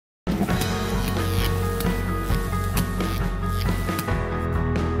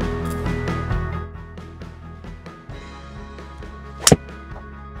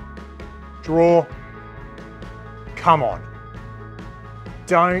Draw. Come on.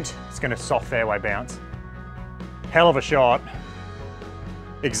 Don't. It's going to soft fairway bounce. Hell of a shot.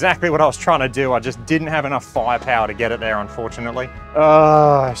 Exactly what I was trying to do. I just didn't have enough firepower to get it there, unfortunately.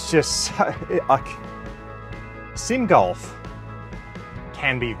 It's just, sim golf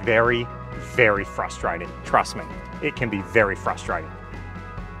can be very, very frustrating. Trust me, it can be very frustrating.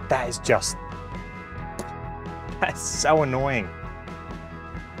 That's so annoying.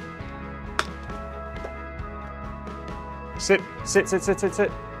 Sit, sit, sit, sit, sit,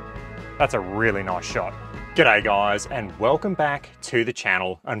 sit. That's a really nice shot. G'day guys, and welcome back to the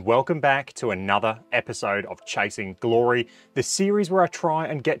channel, and welcome back to another episode of Chasing Glory, the series where I try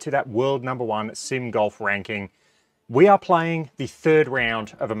and get to that world #1 sim golf ranking. We are playing the third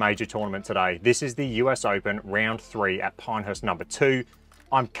round of a major tournament today. This is the US Open round 3 at Pinehurst #2.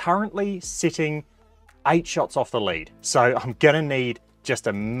 I'm currently sitting 8 shots off the lead, so I'm gonna need just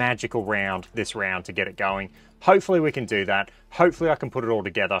a magical round this round to get it going. Hopefully we can do that. Hopefully I can put it all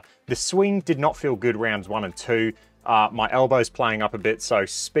together. The swing did not feel good rounds 1 and 2. My elbow's playing up a bit, so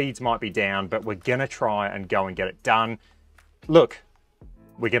speeds might be down, but we're gonna try and go and get it done. Look,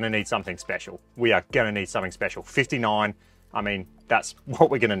 we're gonna need something special. We are gonna need something special. 59, I mean, that's what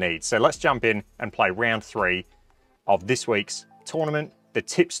we're gonna need. So let's jump in and play round 3 of this week's tournament, the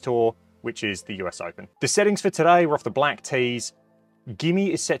Tips Tour, which is the US Open. The settings for today, we're off the black tees.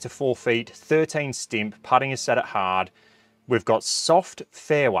 Gimme is set to 4 feet, 13 stimp, putting is set at hard. We've got soft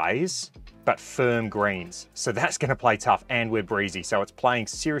fairways, but firm greens. So that's gonna play tough, and we're breezy, so it's playing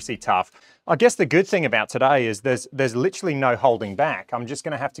seriously tough. I guess the good thing about today is there's literally no holding back. I'm just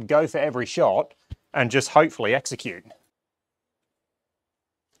gonna have to go for every shot and just hopefully execute.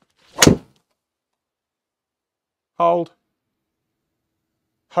 Hold.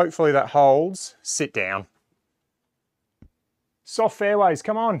 Hopefully that holds. Sit down. Soft fairways,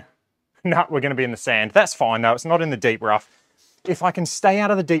 come on. No, we're gonna be in the sand. That's fine though, it's not in the deep rough. If I can stay out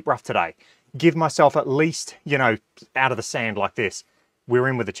of the deep rough today, give myself at least, you know, out of the sand like this, we're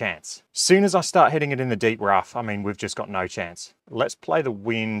in with a chance. Soon as I start hitting it in the deep rough, I mean, we've just got no chance. Let's play the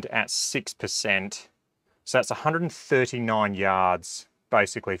wind at 6%. So that's 139 yards,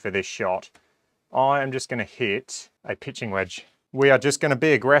 basically, for this shot. I am just gonna hit a pitching wedge. We are just gonna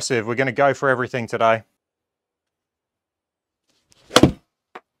be aggressive. We're gonna go for everything today.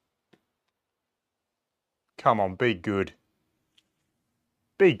 Come on, be good.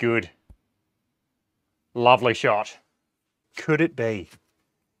 Be good. Lovely shot. Could it be?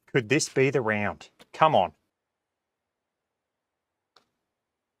 Could this be the round? Come on.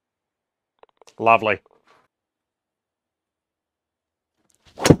 Lovely.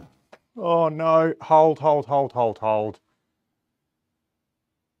 Oh no, hold, hold, hold, hold, hold.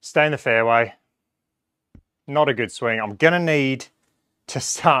 Stay in the fairway. Not a good swing. I'm gonna need to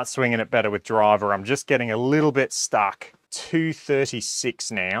start swinging it better with driver. I'm just getting a little bit stuck.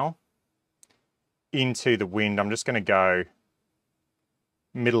 236 now into the wind. I'm just going to go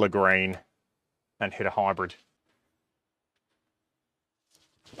middle of green and hit a hybrid.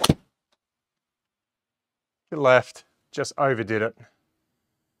 Left, just overdid it.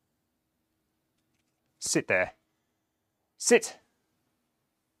 Sit there. Sit.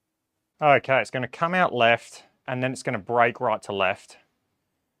 Okay, it's going to come out left and then it's going to break right to left.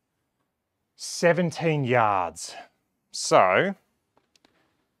 17 yards. So,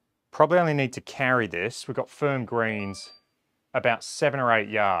 probably only need to carry this. We've got firm greens about 7 or 8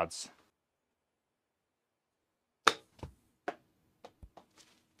 yards.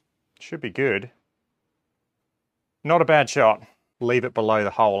 Should be good. Not a bad shot. Leave it below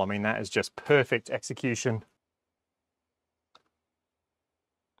the hole. I mean, that is just perfect execution.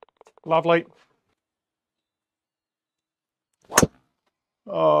 Lovely.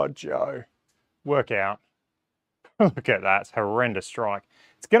 Oh, Joe. Work out. Look at that, it's a horrendous strike.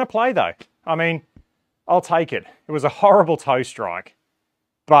 It's gonna play though. I mean, I'll take it. It was a horrible toe strike,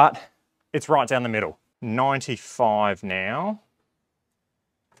 but it's right down the middle. 95 now.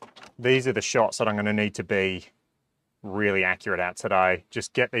 These are the shots that I'm gonna need to be really accurate at today.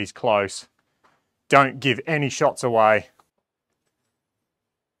 Just get these close. Don't give any shots away.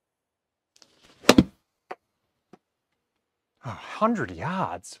 Oh, 100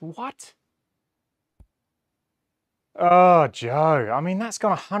 yards, what? Oh, Joe, I mean, that's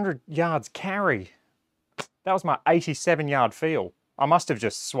got 100 yards carry. That was my 87 yard feel. I must have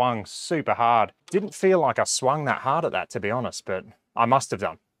just swung super hard. Didn't feel like I swung that hard at that, to be honest, but I must have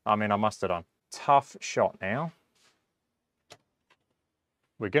done. I mean, I must have done. Tough shot now.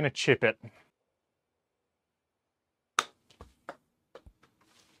 We're gonna chip it.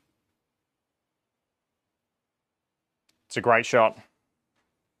 It's a great shot.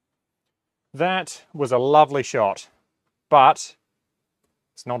 That was a lovely shot, but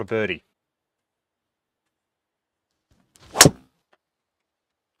it's not a birdie.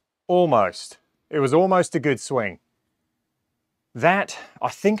 Almost. It was almost a good swing. That, I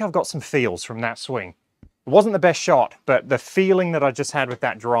think I've got some feels from that swing. It wasn't the best shot, but the feeling that I just had with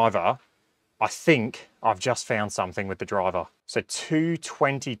that driver, I think I've just found something with the driver. So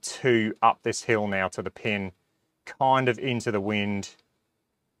 222 up this hill now to the pin, kind of into the wind.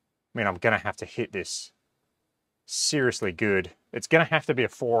 I mean, I'm going to have to hit this seriously good. It's going to have to be a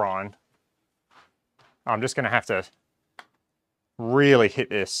 4-iron. I'm just going to have to really hit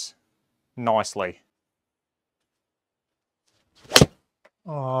this nicely.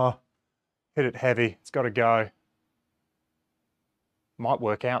 Oh, hit it heavy. It's got to go. Might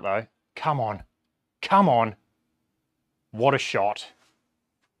work out though. Come on. Come on. What a shot.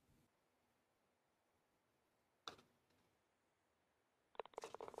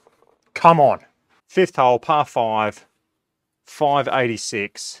 Come on. 5th hole, par 5,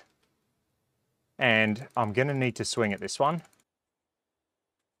 586. And I'm going to need to swing at this one.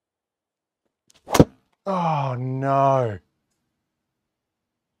 Oh no.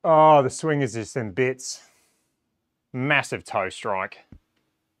 Oh, the swing is just in bits. Massive toe strike.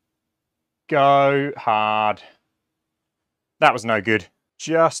 Go hard. That was no good.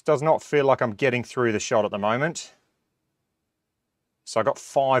 Just does not feel like I'm getting through the shot at the moment. So I got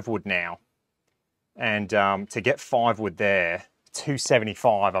 5 wood now. And to get 5 wood there,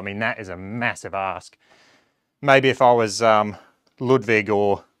 275, I mean, that is a massive ask. Maybe if I was Ludwig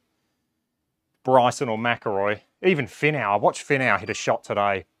or Bryson or McIlroy, even Finau. I watched Finau hit a shot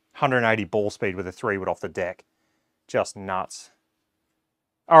today, 180 ball speed with a 3-wood off the deck. Just nuts.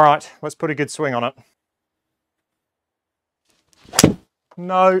 All right, let's put a good swing on it.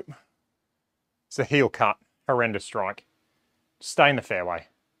 No. It's a heel cut. Horrendous strike. Stay in the fairway.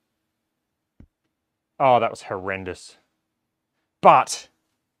 Oh, that was horrendous. But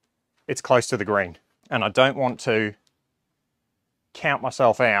it's close to the green, and I don't want to count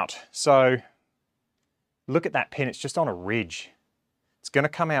myself out. So look at that pin. It's just on a ridge. It's going to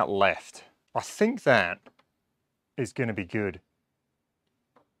come out left. I think that is going to be good.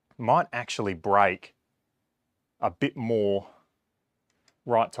 Might actually break a bit more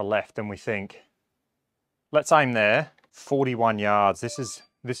right to left than we think. Let's aim there. 41 yards. This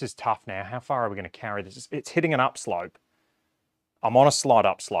is tough now. How far are we going to carry this? It's hitting an upslope. I'm on a slight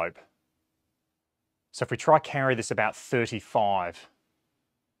upslope. So if we try carry this about 35,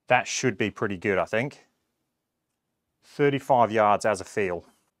 that should be pretty good, I think. 35 yards as a feel.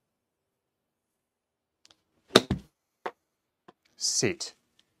 Sit.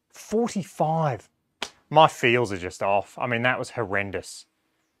 45. My feels are just off. I mean, that was horrendous.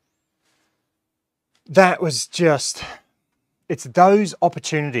 That was just... It's those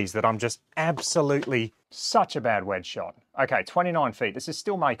opportunities that I'm just absolutely such a bad wedge shot. Okay, 29 feet. This is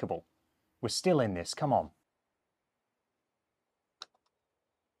still makeable. We're still in this. Come on.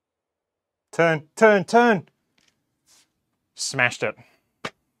 Turn, turn, turn. Smashed it.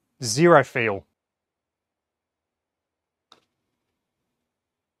 0 feel.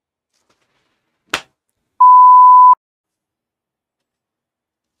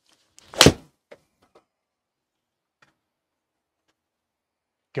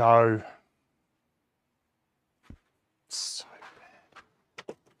 Go. So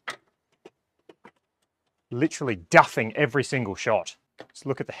bad. Literally duffing every single shot. Let's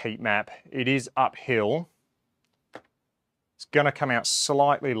look at the heat map. It is uphill. It's going to come out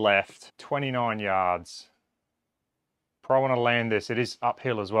slightly left, 29 yards. Probably want to land this. It is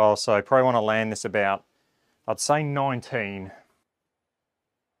uphill as well, so probably want to land this about, I'd say 19.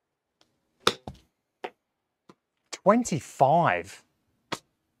 25.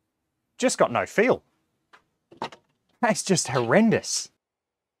 Just got no feel. That's just horrendous.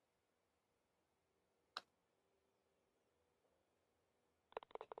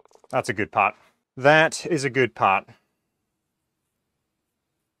 That's a good putt. That is a good putt.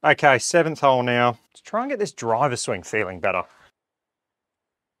 Okay, 7th hole now. Let's try and get this driver swing feeling better.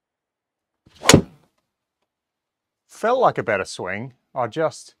 Felt like a better swing. I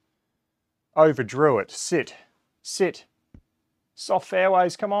just overdrew it. Sit, sit. Soft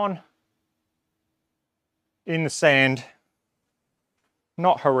fairways, come on. In the sand.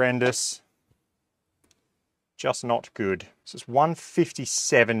 Not horrendous. Just not good. So it's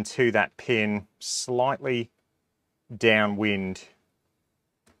 157 to that pin, slightly downwind.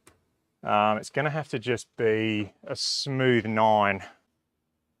 It's going to have to just be a smooth 9.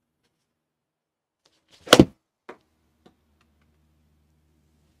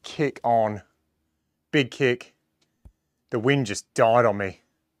 Kick on. Big kick. The wind just died on me.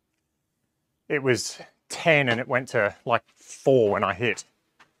 It was 10 and it went to like 4 when I hit.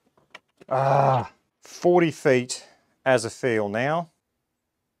 40 feet as a feel now.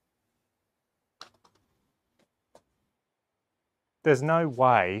 There's no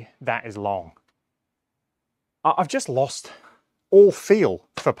way that is long. I've just lost all feel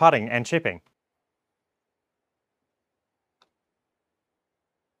for putting and chipping.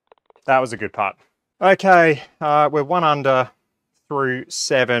 That was a good putt. Okay, we're 1 under through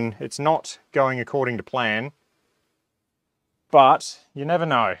 7. It's not going according to plan, but you never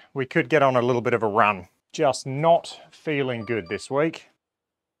know. We could get on a little bit of a run. Just not feeling good this week.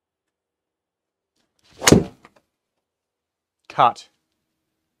 Cut.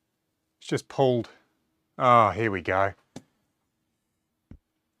 It's just pulled. Oh, here we go.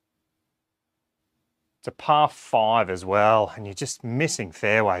 It's a par 5 as well, and you're just missing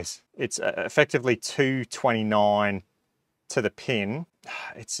fairways. It's effectively 229 to the pin.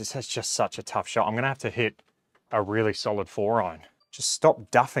 It's just such a tough shot. I'm going to have to hit a really solid 4-iron. Just stop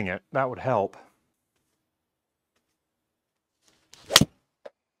duffing it. That would help. It's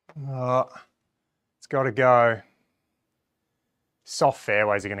got to go. Soft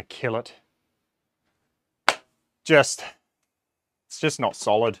fairways are going to kill it. It's just not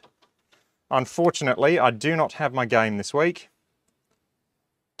solid. Unfortunately, I do not have my game this week.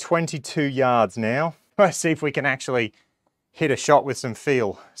 22 yards now. Let's see if we can actually hit a shot with some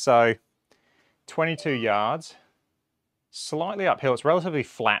feel. So 22 yards, slightly uphill. It's relatively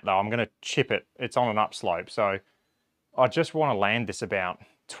flat though. I'm going to chip it. It's on an upslope. So I just want to land this about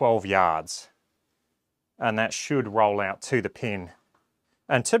 12 yards. And that should roll out to the pin.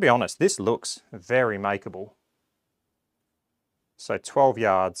 And to be honest, this looks very makeable. So 12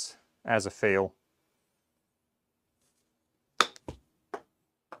 yards as a feel.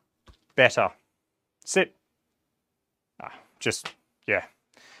 Better. Sit. Yeah.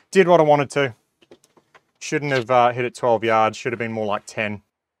 Did what I wanted to. Shouldn't have hit it 12 yards. Should have been more like 10.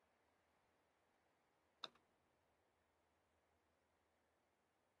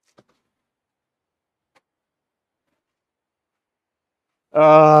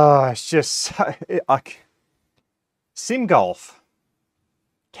 It's just... Sim golf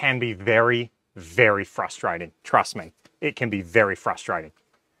can be very, very frustrating. Trust me, it can be very frustrating.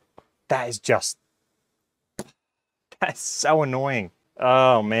 That's so annoying.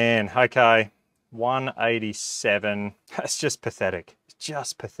 Oh man, okay. 187. That's just pathetic.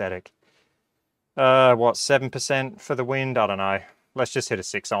 Just pathetic. What, 7% for the wind? I don't know. Let's just hit a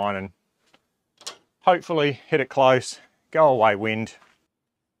 6-iron and hopefully hit it close. Go away, wind.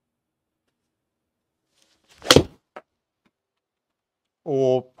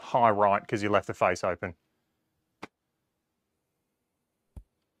 Or high right because you left the face open.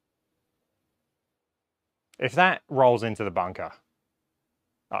 If that rolls into the bunker,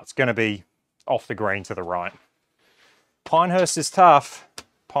 it's going to be off the green to the right. Pinehurst is tough.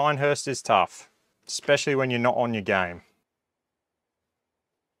 Pinehurst is tough, especially when you're not on your game.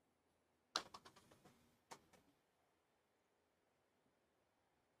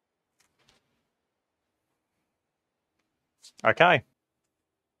 Okay.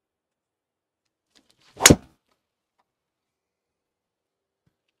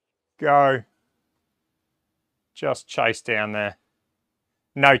 Go. Just chase down there.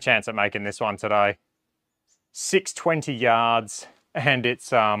 No chance at making this one today. 620 yards and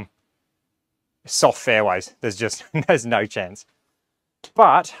it's soft fairways. There's no chance.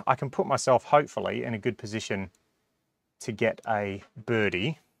 But I can put myself hopefully in a good position to get a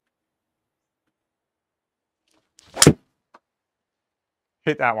birdie.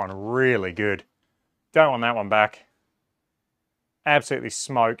 Hit that one really good. Don't want that one back. Absolutely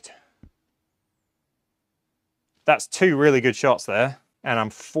smoked. That's 2 really good shots there, and I'm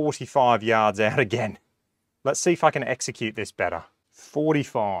 45 yards out again. Let's see if I can execute this better.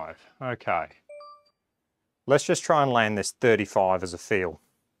 45, okay. Let's just try and land this 35 as a feel.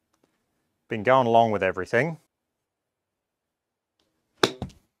 Been going along with everything.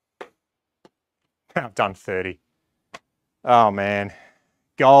 I've done 30. Oh man,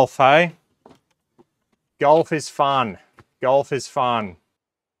 golf, hey? Golf is fun. Golf is fun.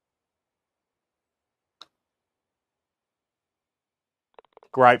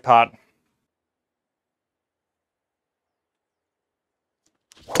 Great putt.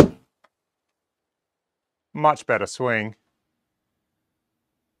 Much better swing.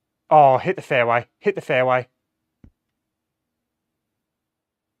 Oh, hit the fairway. Hit the fairway.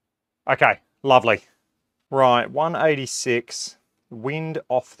 Okay, lovely. Right, 186. Wind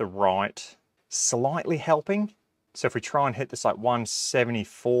off the right. Slightly helping. So if we try and hit this like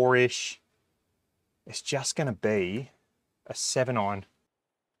 174-ish, it's just going to be a 7-iron.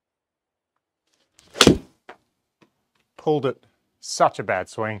 Pulled it. Such a bad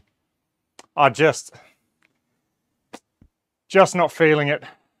swing. I just not feeling it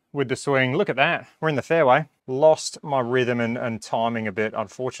with the swing. Look at that. We're in the fairway. Lost my rhythm and timing a bit,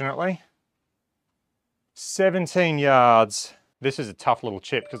 unfortunately. 17 yards. This is a tough little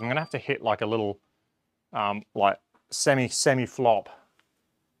chip because I'm going to have to hit like a little like semi flop.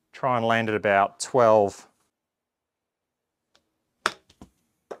 Try and land at about 12.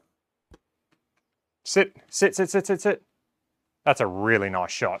 Sit. That's a really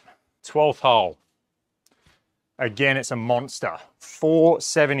nice shot. 12th hole. Again, it's a monster.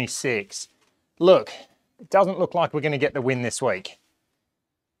 476. Look, it doesn't look like we're going to get the win this week,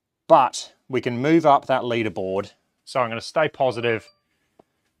 but we can move up that leaderboard. So I'm going to stay positive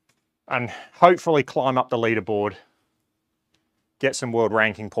and hopefully climb up the leaderboard, get some world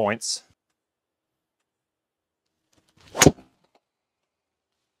ranking points.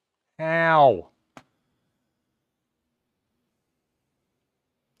 Ow.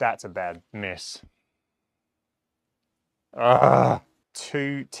 That's a bad miss.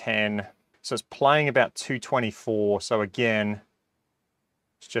 210. So it's playing about 224. So again,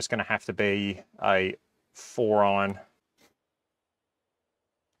 it's just going to have to be a 4-iron.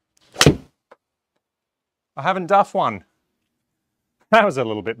 I haven't duffed one. That was a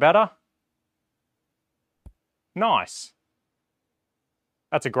little bit better. Nice.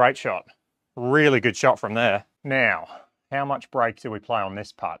 That's a great shot. Really good shot from there. Now, how much break do we play on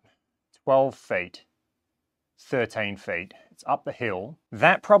this putt? 12 feet, 13 feet. It's up the hill.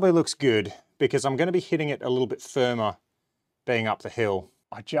 That probably looks good because I'm going to be hitting it a little bit firmer being up the hill.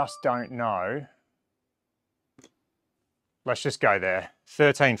 I just don't know. Let's just go there.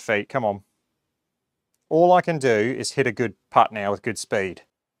 13 feet, come on. All I can do is hit a good putt now with good speed.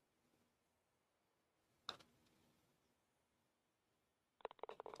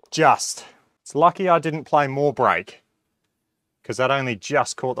 Just. It's lucky I didn't play more break because that only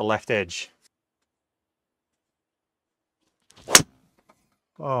just caught the left edge.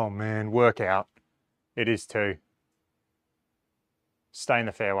 Oh man, workout. It is too. Stay in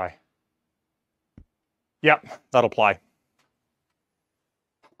the fairway. Yep, that'll play.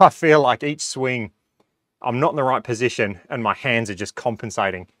 I feel like each swing, I'm not in the right position and my hands are just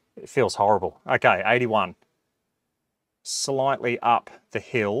compensating. It feels horrible. Okay, 81. Slightly up the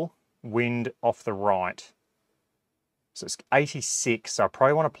hill, wind off the right. So it's 86, so I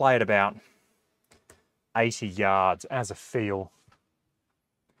probably want to play it about 80 yards as a feel.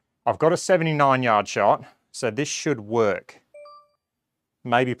 I've got a 79-yard shot, so this should work.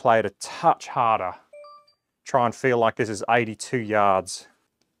 Maybe play it a touch harder. Try and feel like this is 82 yards.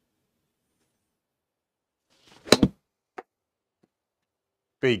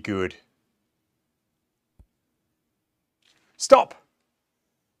 Be good. Stop!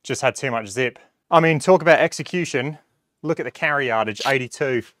 Just had too much zip. I mean, talk about execution. Look at the carry yardage,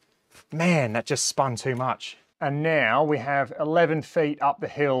 82. Man, that just spun too much. And now we have 11 feet up the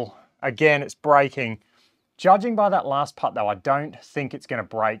hill. Again, it's breaking. Judging by that last putt though, I don't think it's gonna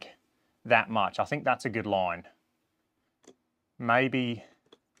break that much. I think that's a good line. Maybe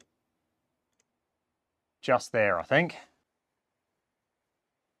just there, I think.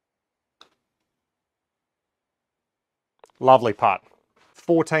 Lovely putt.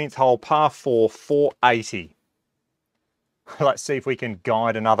 14th hole, par 4, 480. Let's see if we can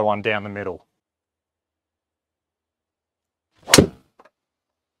guide another one down the middle.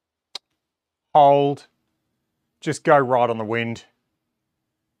 Hold. Just go right on the wind.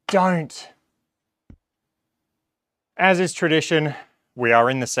 Don't. As is tradition, we are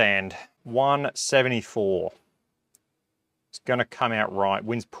in the sand. 174. It's going to come out right.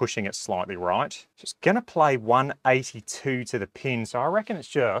 Wind's pushing it slightly right. Just going to play 182 to the pin. So I reckon it's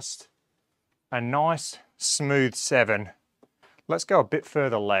just a nice smooth 7. Let's go a bit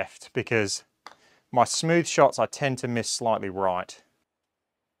further left because my smooth shots I tend to miss slightly right.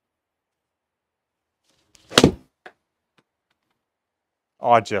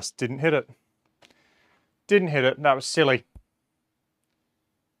 I just didn't hit it. Didn't hit it. That was silly.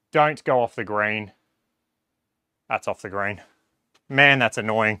 Don't go off the green. That's off the green. Man, that's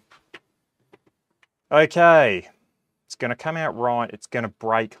annoying. Okay. It's going to come out right. It's going to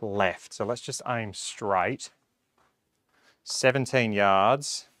break left. So let's just aim straight. 17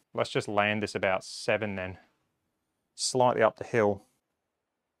 yards. Let's just land this about 7 then. Slightly up the hill.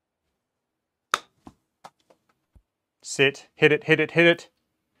 Sit. Hit it, hit it, hit it.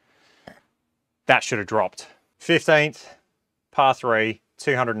 That should have dropped. 15th, par 3,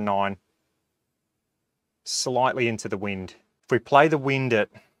 209. Slightly into the wind. If we play the wind at,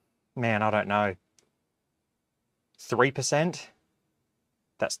 man, I don't know, 3%,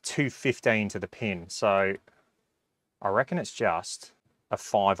 That's 215 to the pin. So I reckon it's just a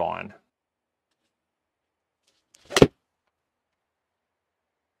 5-iron.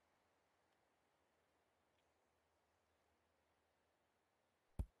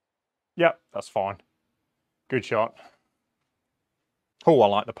 Yep, that's fine. Good shot. Oh, I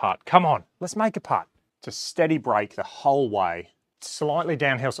like the putt. Come on, let's make a putt. It's a steady break the whole way. Slightly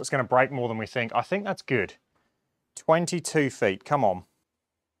downhill, so it's going to break more than we think. I think that's good. 22 feet, come on.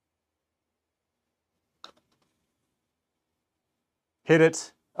 Hit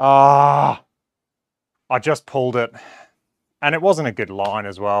it. Ah, I just pulled it. And it wasn't a good line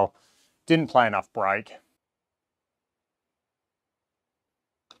as well. Didn't play enough break.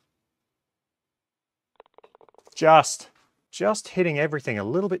 Just hitting everything a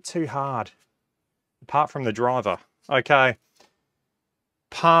little bit too hard, apart from the driver. Okay,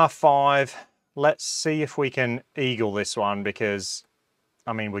 par 5. Let's see if we can eagle this one because,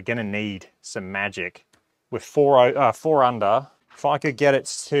 I mean, we're going to need some magic. With 4 under, if I could get it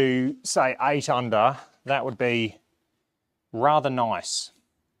to, say, 8 under, that would be rather nice.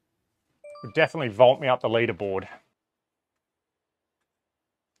 Would definitely vault me up the leaderboard.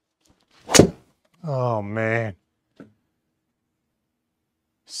 Oh, man.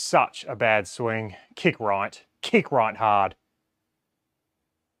 Such a bad swing. Kick right hard.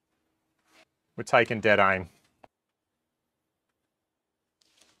 We're taking dead aim.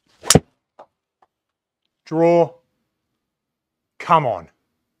 Draw. Come on.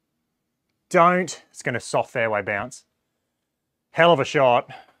 Don't. It's going to soft fairway bounce. Hell of a shot.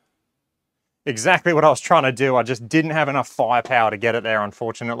 Exactly what I was trying to do. I just didn't have enough firepower to get it there,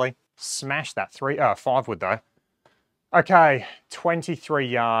 unfortunately. Smash that 5 wood though. Okay, 23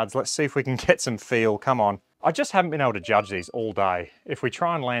 yards. Let's see if we can get some feel. Come on. I just haven't been able to judge these all day. If we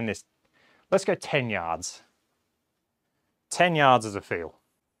try and land this, let's go 10 yards. 10 yards is a feel.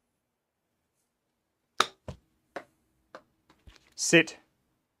 Sit.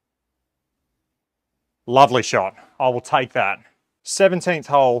 Lovely shot. I will take that. 17th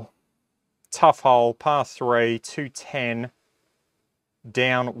hole, tough hole, par 3, 210,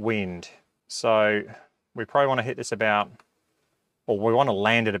 downwind. So we probably want to hit this about, or we want to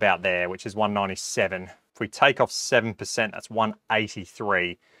land it about there, which is 197. If we take off 7%, that's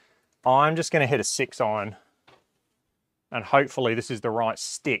 183. I'm just going to hit a 6-iron, and hopefully this is the right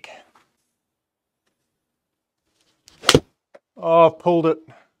stick. Oh, I've pulled it.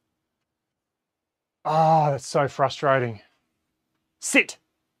 Oh, that's so frustrating. Sit.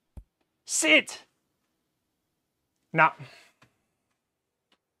 Sit. Nah.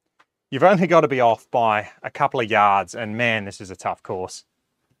 You've only got to be off by a couple of yards, and man, this is a tough course.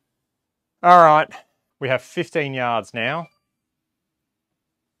 All right, we have 15 yards now.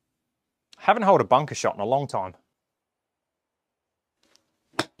 Haven't held a bunker shot in a long time.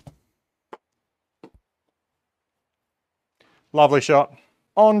 Lovely shot.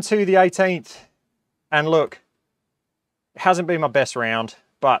 On to the 18th. And look, it hasn't been my best round,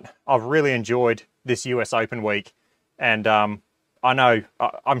 but I've really enjoyed this US Open week. And I know,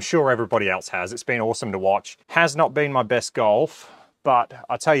 I'm sure everybody else has. It's been awesome to watch. Has not been my best golf, but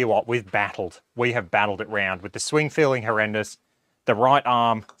I tell you what, we've battled. We have battled it round with the swing feeling horrendous, the right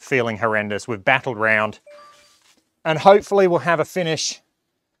arm feeling horrendous. We've battled round, and hopefully we'll have a finish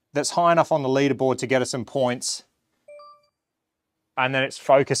that's high enough on the leaderboard to get us some points. And then it's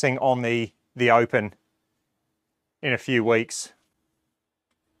focusing on the Open in a few weeks.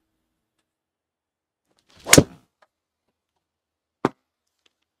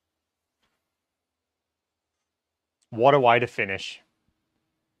 What a way to finish.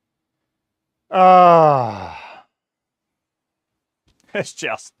 It's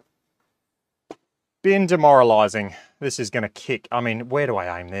just been demoralizing. This is going to kick. I mean, where do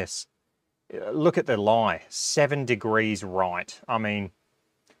I aim this? Look at the lie, 7 degrees right. I mean,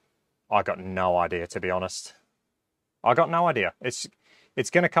 I got no idea, to be honest. I got no idea. It's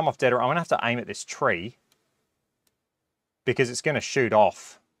going to come off dead. I'm going to have to aim at this tree because it's going to shoot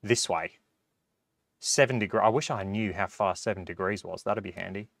off this way. 7 degrees. I wish I knew how far 7 degrees was. That'd be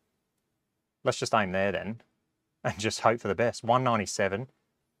handy. Let's just aim there then and just hope for the best. 197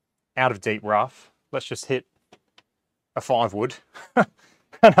 out of deep rough. Let's just hit a 5 wood.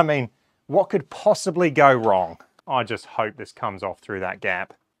 And I mean, what could possibly go wrong? I just hope this comes off through that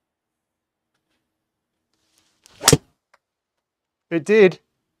gap. It did.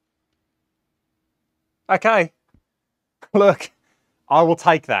 Okay. Look, I will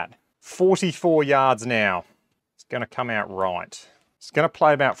take that. 44 yards now. It's going to come out right. It's going to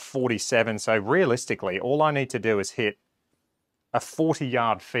play about 47. So realistically, all I need to do is hit a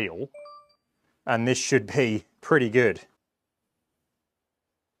 40-yard feel, and this should be pretty good.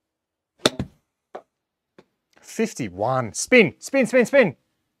 51. Spin, spin, spin, spin.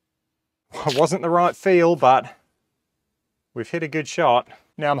 It wasn't the right feel, but we've hit a good shot.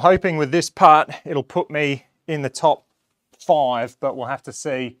 Now I'm hoping with this putt, it'll put me in the top 5, but we'll have to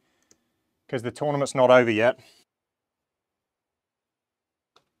see because the tournament's not over yet.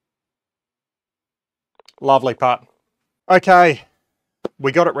 Lovely putt. Okay,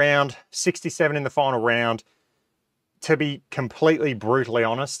 we got it round, 67 in the final round. To be completely brutally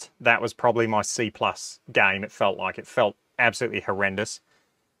honest, that was probably my C+ game. It felt like. It felt absolutely horrendous.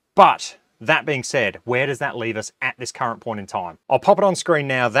 But that being said, where does that leave us at this current point in time? I'll pop it on screen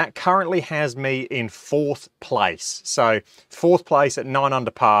now. That currently has me in 4th place. So 4th place at 9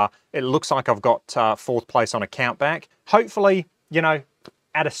 under par. It looks like I've got 4th place on a count back. Hopefully, you know,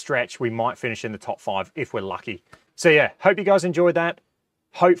 at a stretch, we might finish in the top 5 if we're lucky. So yeah, hope you guys enjoyed that.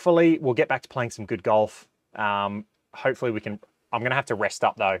 Hopefully we'll get back to playing some good golf. Hopefully we can, I'm gonna have to rest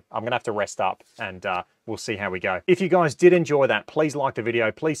up though. I'm gonna have to rest up and we'll see how we go. If you guys did enjoy that, please like the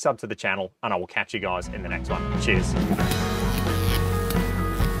video, please sub to the channel, and I will catch you guys in the next one. Cheers.